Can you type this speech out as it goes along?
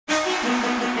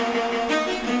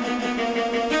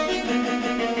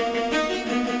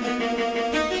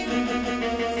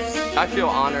I feel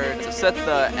honored to set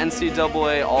the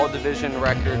NCAA all-division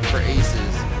record for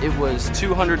aces. It was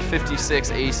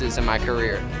 256 aces in my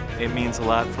career. It means a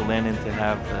lot for Landon to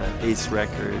have the ace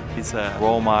record. He's a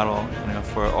role model,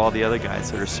 for all the other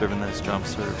guys that are serving those jump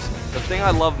serves. The thing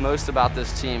I love most about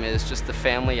this team is just the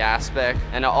family aspect,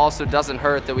 and it also doesn't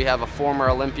hurt that we have a former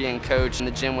Olympian coach in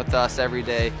the gym with us every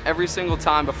day. Every single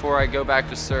time before I go back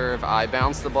to serve, I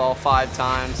bounce the ball 5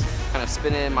 times, kind of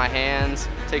spin it in my hands,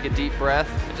 take a deep breath,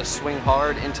 and just swing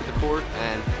hard into the court,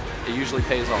 and it usually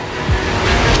pays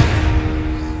off.